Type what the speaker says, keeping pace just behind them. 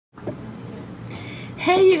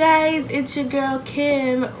Hey you guys, it's your girl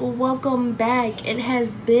Kim. Welcome back. It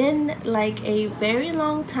has been like a very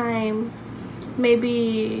long time,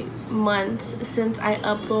 maybe months, since I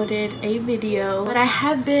uploaded a video, but I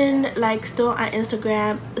have been like still on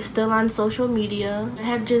Instagram, still on social media. I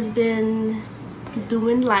have just been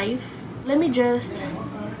doing life. Let me just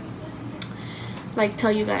like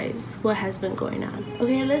tell you guys what has been going on.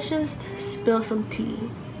 Okay, let's just spill some tea.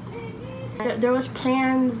 There was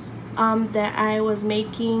plans that I was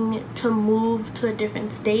making to move to a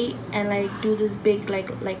different state and like do this big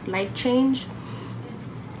like life change,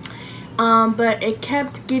 but it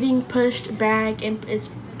kept getting pushed back, and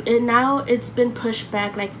now it's been pushed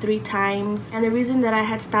back like 3 times. And the reason that I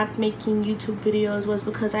had stopped making YouTube videos was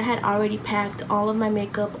because I had already packed all of my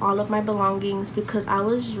makeup, all of my belongings, because I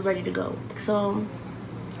was ready to go. So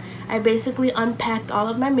I basically unpacked all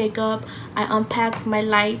of my makeup, I unpacked my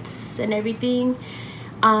lights and everything,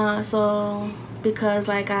 so because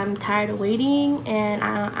like I'm tired of waiting and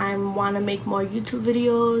I want to make more YouTube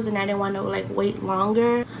videos and I didn't want to like wait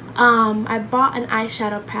longer. I bought an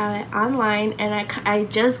eyeshadow palette online and I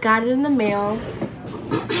just got it in the mail.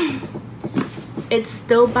 It's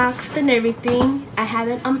still boxed and everything. I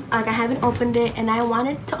haven't opened it, and I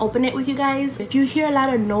wanted to open it with you guys. If you hear a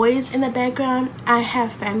lot of noise in the background, I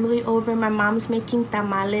have family over. My mom's making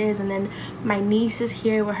tamales, and then my niece is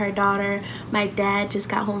here with her daughter. My dad just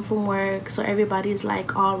got home from work, so everybody's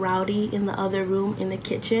like all rowdy in the other room in the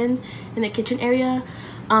kitchen area.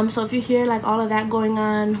 So if you hear like all of that going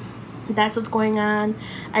on, that's what's going on.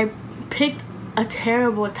 I picked a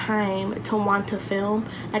terrible time to want to film.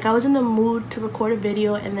 Like I was in the mood to record a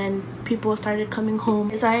video, and then people started coming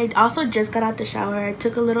home. So I also just got out the shower. I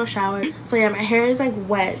took a little shower. So yeah, my hair is like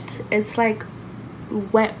wet. It's like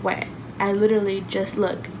wet. I literally just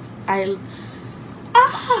look.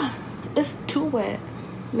 It's too wet.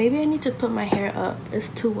 Maybe I need to put my hair up. It's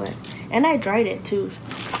too wet. And I dried it too.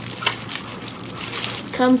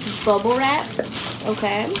 Comes bubble wrap,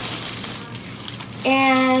 okay?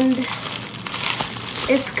 And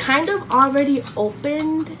it's kind of already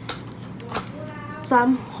opened, so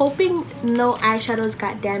I'm hoping no eyeshadows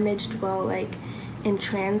got damaged while like in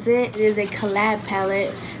transit. It is a collab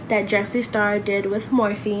palette that Jeffree Star did with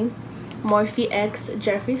Morphe X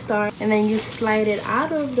Jeffree Star, and then you slide it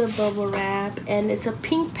out of the bubble wrap, and it's a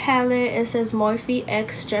pink palette. It says Morphe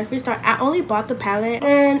X Jeffree Star. I only bought the palette,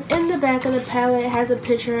 and in the back of the palette has a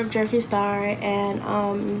picture of Jeffree Star,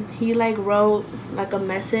 and he like wrote like a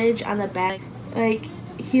message on the back. Like,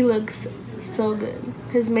 he looks so good.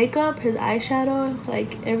 His makeup, his eyeshadow,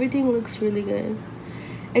 like everything looks really good,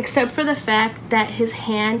 except for the fact that his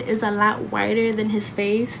hand is a lot wider than his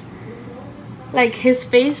face. Like his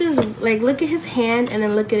face is like, look at his hand and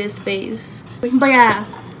then look at his face. But yeah,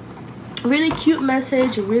 really cute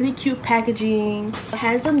message, really cute packaging. It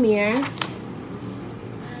has a mirror,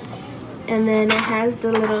 and then it has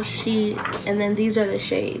the little sheet, and then these are the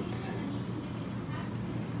shades.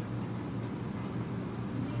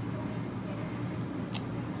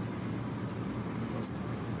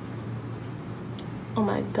 Oh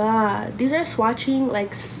my god, these are swatching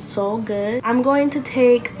like so good. I'm going to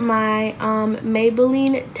take my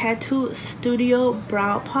Maybelline Tattoo Studio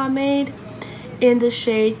Brow Pomade in the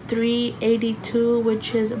shade 382,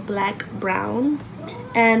 which is black brown.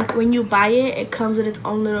 And when you buy it, it comes with its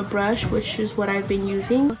own little brush, which is what I've been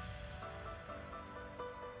using.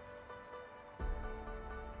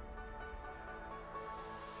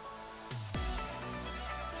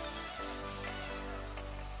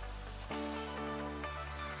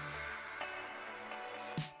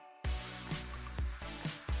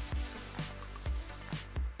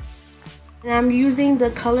 And I'm using the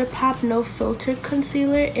ColourPop No Filter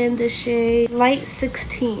Concealer in the shade Light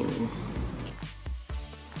 16.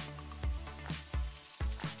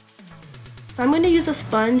 So I'm going to use a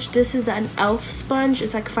sponge. This is an e.l.f. sponge.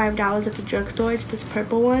 It's like $5 at the drugstore. It's this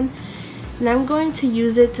purple one. And I'm going to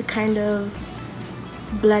use it to kind of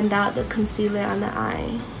blend out the concealer on the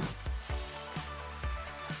eye.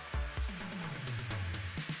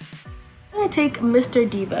 I'm going to take Mr.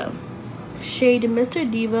 Diva. Shade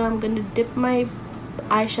Mr. Diva. I'm going to dip my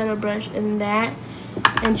eyeshadow brush in that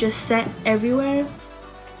and just set everywhere.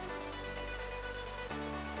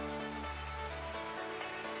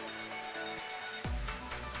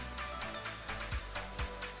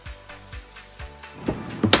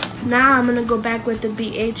 Now I'm going to go back with the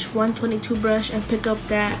BH 122 brush and pick up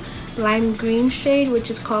that lime green shade, which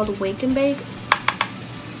is called Wake and Bake,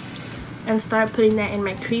 and start putting that in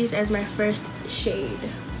my crease as my first shade.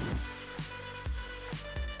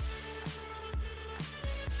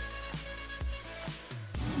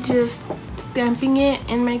 Just stamping it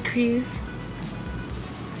in my crease.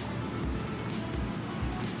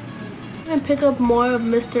 And pick up more of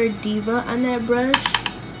Mr. Diva on that brush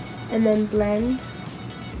and then blend.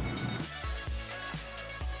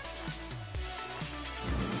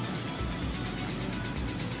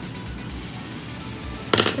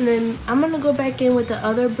 And then I'm gonna go back in with the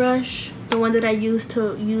other brush, the one that I used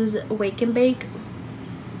to use Wake and Bake.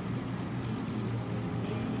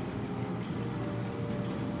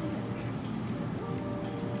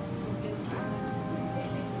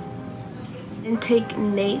 And take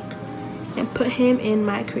Nate and put him in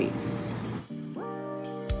my crease.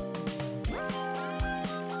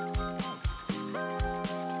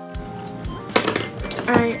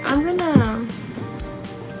 Alright, I'm gonna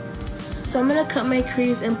cut my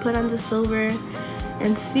crease and put on the silver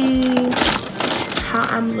and see how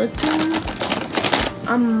I'm looking.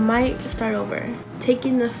 I might start over.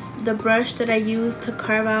 Taking the brush that I used to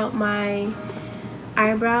carve out my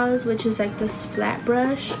eyebrows, which is like this flat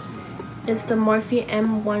brush. It's the Morphe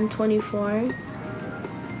M124,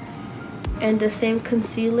 and the same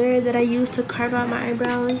concealer that I used to carve out my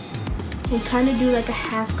eyebrows, and kind of do like a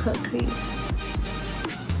half cut crease.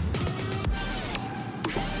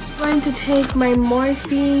 I'm going to take my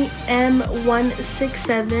Morphe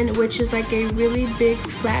M167, which is like a really big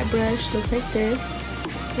flat brush, looks like this,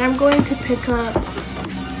 and I'm going to pick up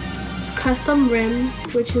Custom Rims,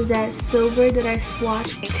 which is that silver that I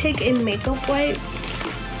swatched. Take a makeup wipe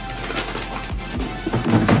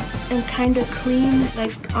and kind of clean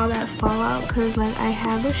like all that fallout, because like I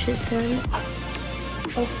have a shit ton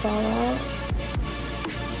of fallout.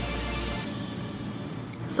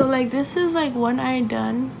 So like this is like one eye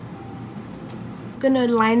done. I'm gonna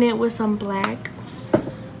line it with some black.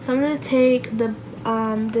 So I'm gonna take the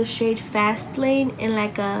shade Fast Lane in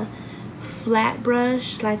like a flat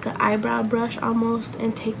brush, like an eyebrow brush almost,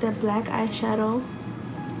 and take the black eyeshadow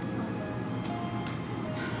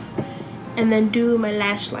and then do my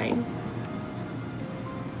lash line.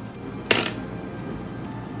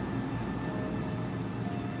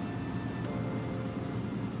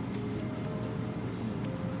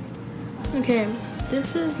 Okay,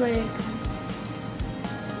 this is like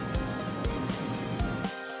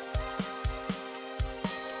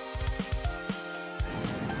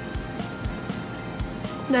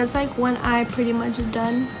that's like one eye pretty much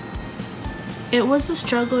done. It was a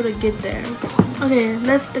struggle to get there. Okay,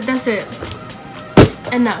 that's it.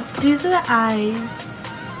 Enough. These are the eyes.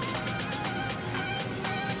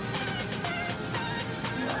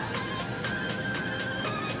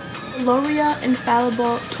 L'Oreal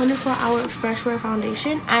Infallible 24-Hour Fresh Wear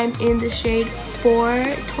Foundation. I'm in the shade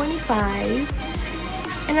 425.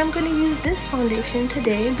 And I'm going to use this foundation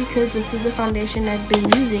today because this is the foundation I've been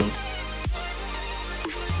using.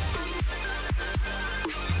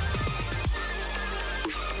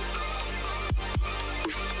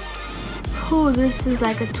 Ooh, this is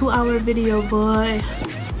like a 2-hour video, boy.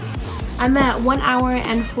 I'm at 1 hour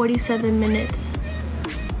and 47 minutes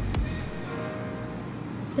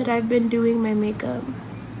that I've been doing my makeup.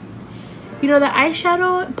 You know, the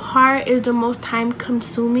eyeshadow part is the most time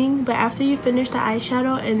consuming, but after you finish the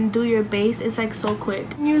eyeshadow and do your base, it's like so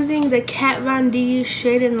quick. I'm using the Kat Von D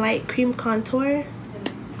Shade and Light Cream Contour,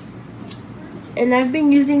 and I've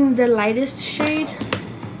been using the lightest shade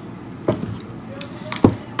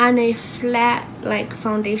on a flat like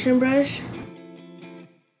foundation brush.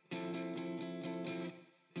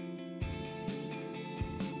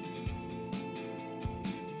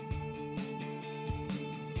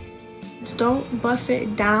 Just don't buff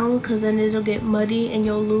it down because then it'll get muddy and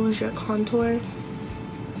you'll lose your contour.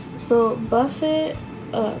 So buff it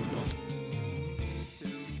up.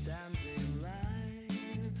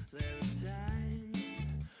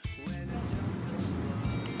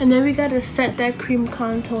 And then we gotta set that cream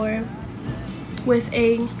contour with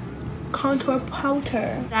a contour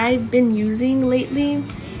powder. I've been using lately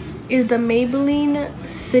is the Maybelline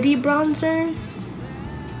City Bronzer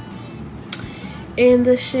in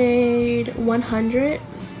the shade 100.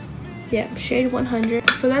 Yep, shade 100.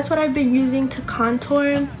 So that's what I've been using to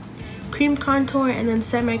contour, cream contour, and then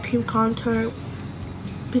set my cream contour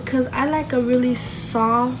because I like a really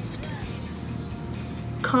soft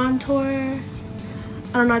contour.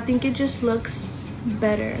 I don't know, I think it just looks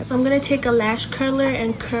better. So I'm gonna take a lash curler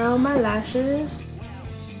and curl my lashes.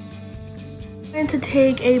 I'm going to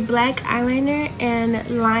take a black eyeliner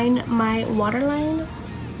and line my waterline.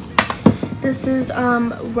 This is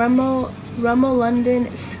Rimmel London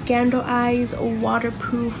Scandal Eyes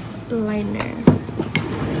Waterproof Liner.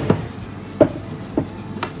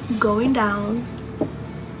 Going down.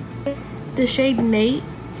 The shade Nate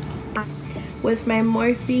with my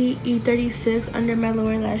Morphe E36 under my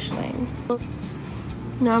lower lash line.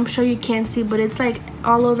 Now I'm sure you can't see, but it's like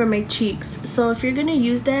all over my cheeks. So if you're gonna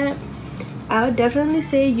use that, I would definitely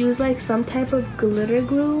say use like some type of glitter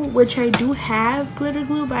glue, which I do have glitter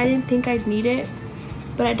glue, but I didn't think I'd need it.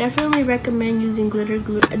 But I definitely recommend using glitter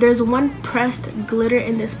glue. There's one pressed glitter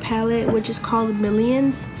in this palette, which is called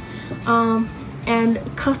Millions. And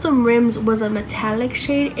Custom Rims was a metallic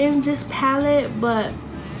shade in this palette, but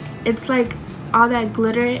it's like all that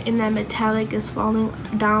glitter in that metallic is falling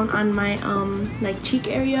down on my like cheek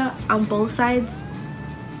area on both sides.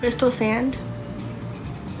 Crystal Sand.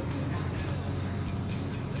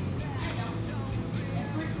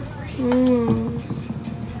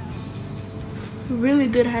 Really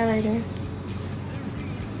good highlighter.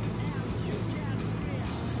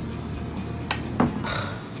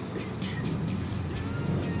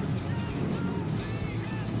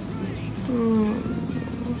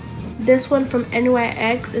 This one from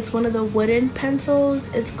NYX, it's one of the wooden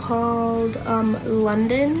pencils. It's called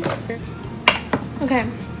London. Okay,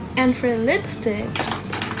 and for lipstick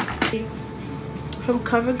from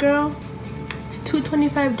CoverGirl, it's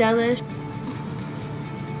 $225.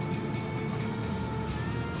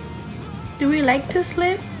 Do we like this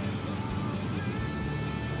lip?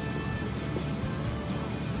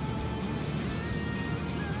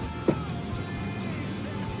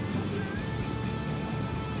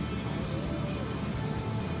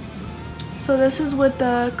 So this is with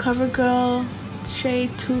the CoverGirl shade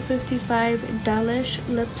 255 Delish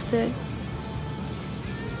lipstick.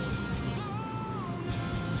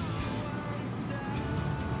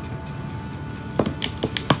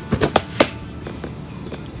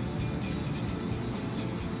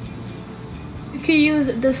 You can use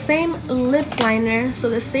the same lip liner, so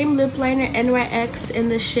the same lip liner NYX in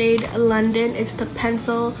the shade London. It's the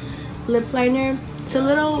pencil lip liner. It's a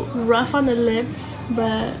little rough on the lips,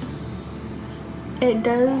 but it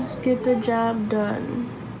does get the job done.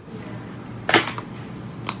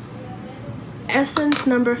 Essence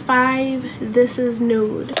number 5, this is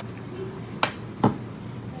Nude.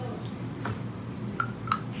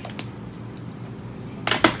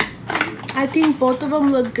 I think both of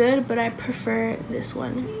them look good, but I prefer this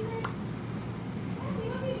one.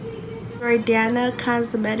 Jordana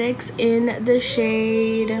Cosmetics in the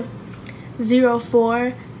shade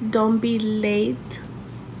 04, Don't Be Late.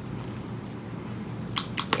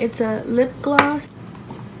 It's a lip gloss.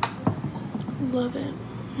 Love it.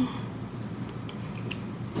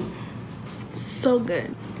 So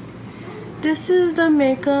good. This is the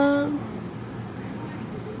makeup.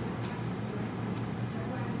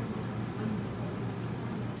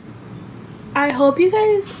 I hope you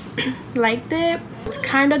guys liked it. Let's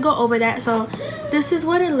kind of go over that. So this is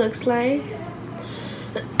what it looks like.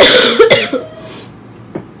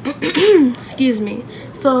 Excuse me.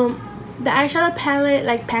 So the eyeshadow palette,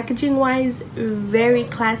 like packaging wise, very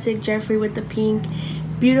classic Jeffree with the pink.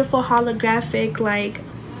 Beautiful holographic like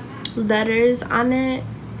letters on it.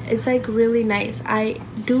 It's like really nice. I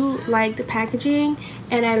do like the packaging,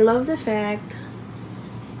 and I love the fact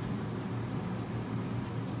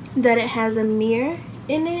that it has a mirror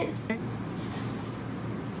in it.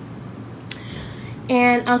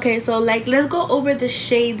 And okay, so like let's go over the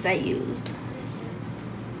shades I used.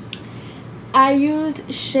 I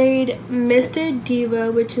used shade Mr.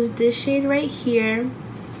 Diva, which is this shade right here.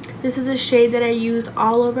 This is a shade that I used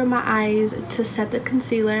all over my eyes to set the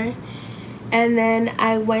concealer. And then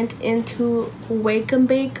I went into Wake and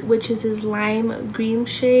Bake, which is this lime green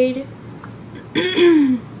shade.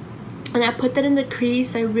 And I put that in the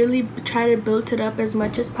crease. I really try to build it up as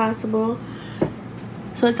much as possible.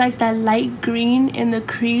 So it's like that light green in the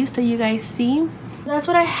crease that you guys see. That's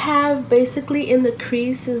what I have basically in the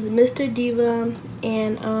crease is Mr. Diva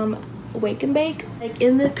and Wake and Bake. Like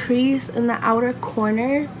in the crease, in the outer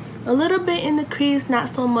corner, a little bit in the crease, not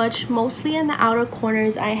so much. Mostly in the outer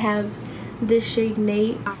corners, I have this shade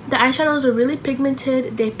Nate. The eyeshadows are really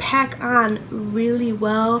pigmented. They pack on really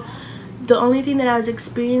well. The only thing that I was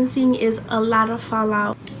experiencing is a lot of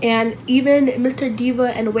fallout. And even Mr.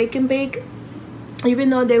 Diva and Wake and Bake,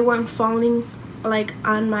 even though they weren't falling like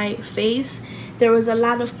on my face, there was a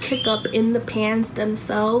lot of kick up in the pans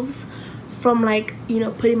themselves from like, you know,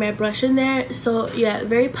 putting my brush in there. So yeah,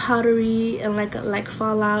 very powdery and like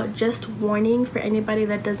fallout. Just warning for anybody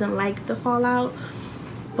that doesn't like the fallout,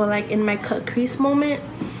 but like in my cut crease moment.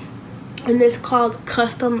 And it's called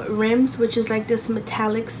Custom Rims, which is like this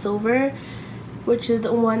metallic silver, which is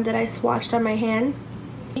the one that I swatched on my hand.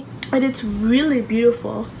 And it's really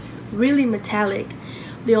beautiful, really metallic.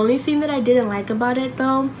 The only thing that I didn't like about it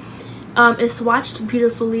though, it swatched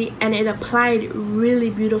beautifully and it applied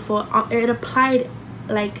really beautiful. It applied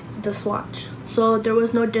like the swatch. so there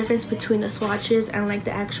was no difference between the swatches and like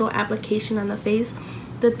the actual application on the face.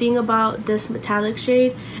 The thing about this metallic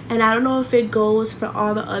shade, and I don't know if it goes for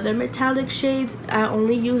all the other metallic shades, I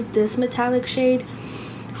only used this metallic shade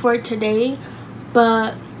for today,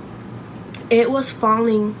 but it was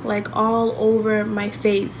falling like all over my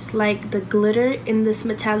face. Like the glitter in this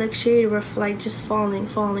metallic shade were like just falling.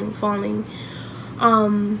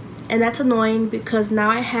 And that's annoying because now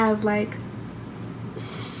I have like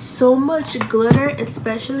so much glitter,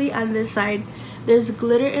 especially on this side. There's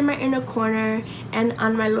glitter in my inner corner and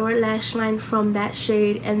on my lower lash line from that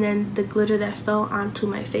shade, and then the glitter that fell onto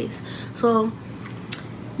my face. So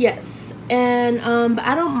yes, and but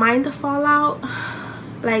I don't mind the fallout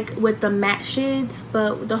like with the matte shades,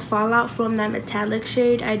 but the fallout from that metallic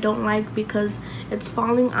shade I don't like because it's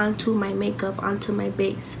falling onto my makeup, onto my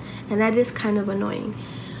base, and that is kind of annoying.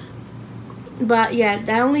 But yeah,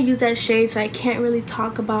 I only use that shade, so I can't really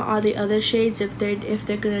talk about all the other shades if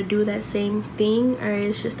they're gonna do that same thing, or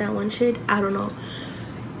it's just that one shade, I don't know.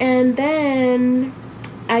 And then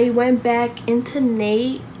I went back into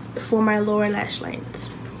Nate for my lower lash lines.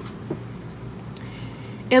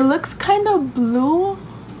 It looks kind of blue.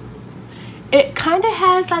 It kind of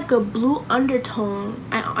has like a blue undertone.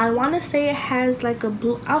 I want to say it has like a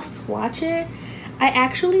blue. I'll swatch it. I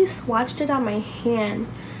actually swatched it on my hand.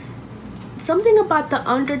 Something about the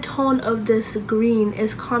undertone of this green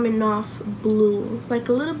is coming off blue, like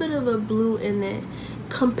a little bit of a blue in it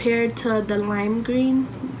compared to the lime green,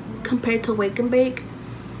 compared to Wake and Bake.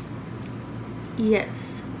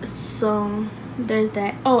 Yes, so there's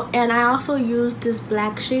that. Oh, and I also used this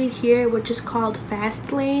black shade here, which is called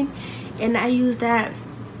Fast Lane, and I use that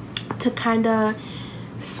to kind of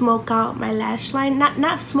smoke out my lash line.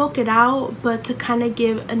 Not smoke it out, but to kind of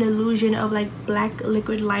give an illusion of like black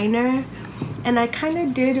liquid liner. And I kind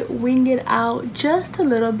of did wing it out just a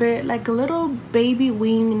little bit, like a little baby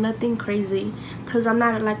wing, nothing crazy, because I'm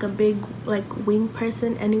not like a big like wing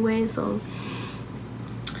person anyway. So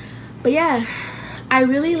but yeah, I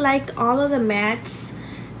really liked all of the mattes.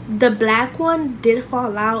 The black one did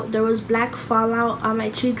fall out. There was black fallout on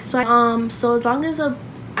my cheeks, so so as long as the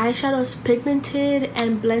eyeshadow is pigmented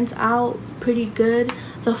and blends out pretty good,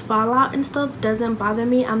 the fallout and stuff doesn't bother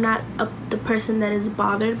me. I'm not the person that is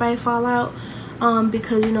bothered by fallout,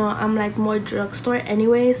 because you know I'm like more drugstore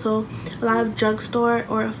anyway, so a lot of drugstore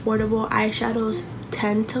or affordable eyeshadows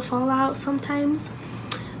tend to fall out sometimes.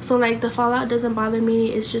 So like the fallout doesn't bother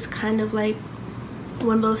me. It's just kind of like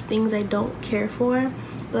one of those things I don't care for.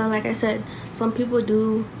 But like I said, some people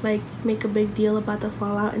do like make a big deal about the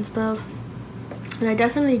fallout and stuff, and I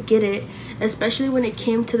definitely get it, especially when it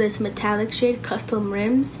came to this metallic shade Custom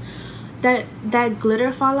Rims. That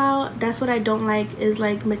glitter fallout, that's what I don't like, is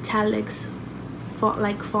like metallics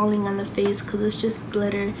falling on the face, because it's just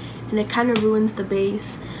glitter and it kind of ruins the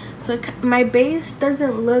base. So my base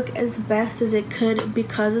doesn't look as best as it could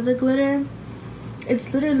because of the glitter.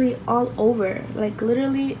 It's literally all over, like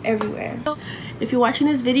literally everywhere. If you're watching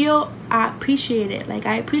this video, I appreciate it. Like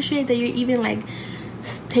I appreciate that you're even like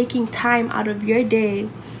taking time out of your day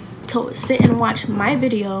to sit and watch my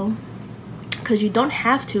video, because you don't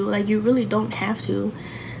have to, like you really don't have to.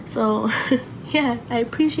 So yeah, I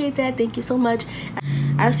appreciate that. Thank you so much.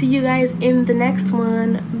 I'll see you guys in the next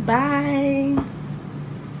one. Bye.